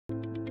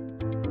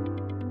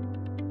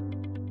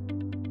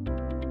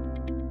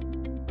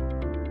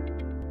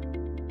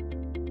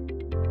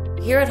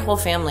Here at Whole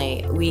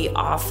Family, we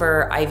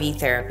offer IV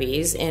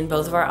therapies. In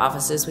both of our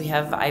offices, we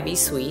have IV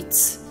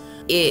suites.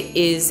 It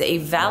is a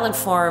valid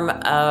form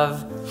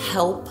of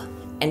help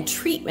and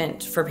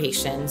treatment for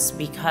patients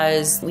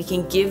because we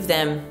can give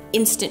them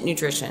instant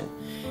nutrition.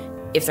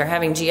 If they're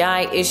having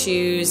GI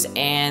issues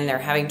and they're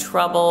having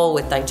trouble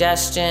with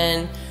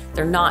digestion,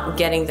 they're not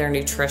getting their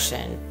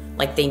nutrition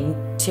like they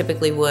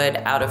typically would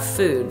out of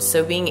food.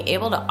 So being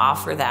able to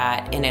offer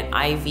that in an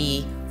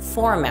IV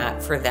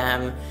format for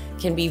them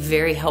can be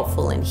very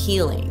helpful in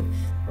healing.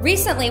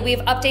 Recently, we've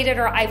updated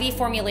our IV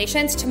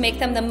formulations to make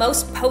them the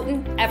most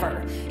potent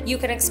ever. You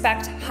can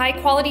expect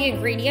high-quality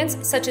ingredients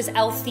such as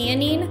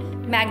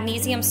L-theanine,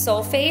 magnesium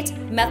sulfate,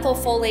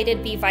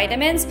 methylfolate B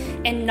vitamins,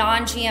 and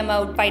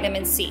non-GMO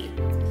vitamin C.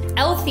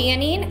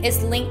 L-theanine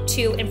is linked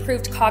to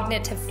improved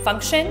cognitive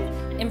function,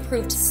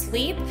 improved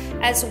sleep,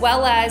 as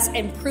well as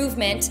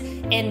improvement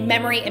in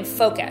memory and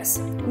focus.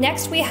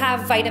 Next, we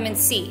have vitamin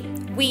C.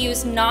 We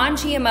use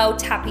non-GMO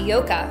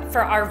tapioca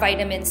for our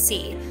vitamin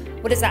C.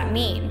 What does that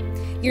mean?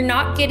 You're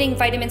not getting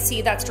vitamin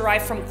C that's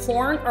derived from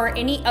corn or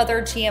any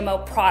other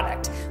GMO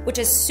product, which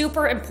is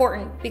super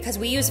important because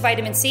we use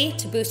vitamin C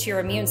to boost your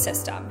immune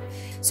system.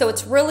 So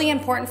it's really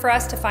important for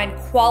us to find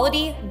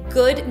quality,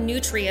 good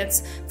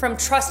nutrients from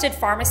trusted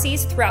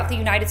pharmacies throughout the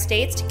United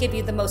States to give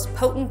you the most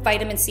potent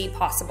vitamin C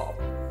possible.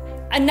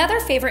 Another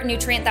favorite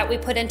nutrient that we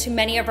put into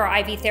many of our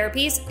IV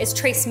therapies is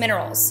trace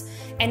minerals.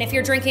 And if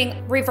you're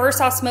drinking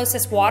reverse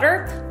osmosis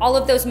water, all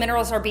of those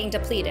minerals are being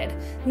depleted.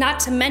 Not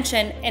to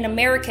mention, in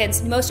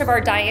Americans, most of our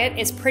diet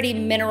is pretty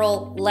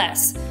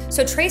mineral-less.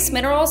 So trace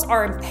minerals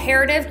are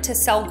imperative to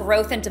cell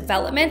growth and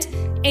development,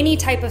 any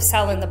type of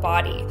cell in the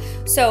body.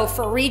 So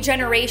for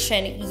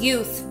regeneration,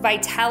 youth,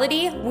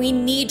 vitality, we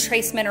need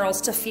trace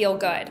minerals to feel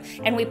good.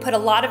 And we put a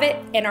lot of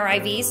it in our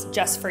IVs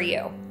just for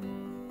you.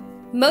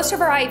 Most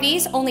of our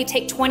IVs only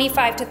take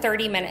 25 to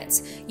 30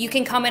 minutes. You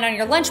can come in on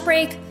your lunch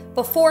break,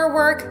 before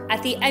work,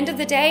 at the end of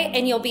the day,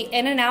 and you'll be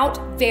in and out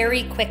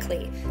very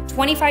quickly.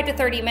 25 to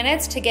 30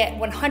 minutes to get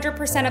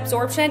 100%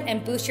 absorption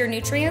and boost your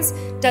nutrients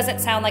doesn't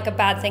sound like a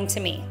bad thing to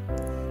me.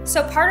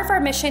 So part of our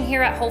mission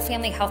here at Whole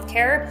Family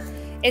Healthcare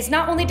is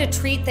not only to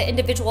treat the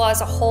individual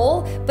as a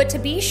whole, but to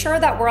be sure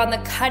that we're on the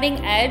cutting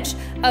edge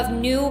of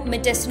new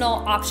medicinal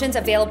options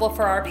available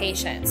for our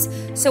patients.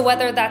 So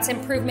whether that's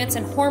improvements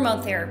in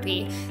hormone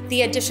therapy,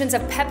 the additions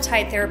of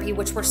peptide therapy,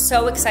 which we're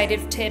so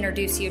excited to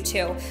introduce you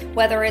to,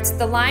 whether it's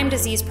the Lyme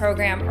disease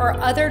program or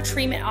other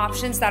treatment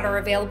options that are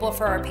available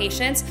for our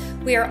patients,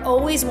 we are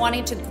always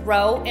wanting to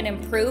grow and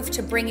improve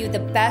to bring you the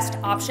best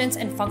options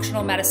in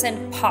functional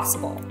medicine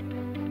possible.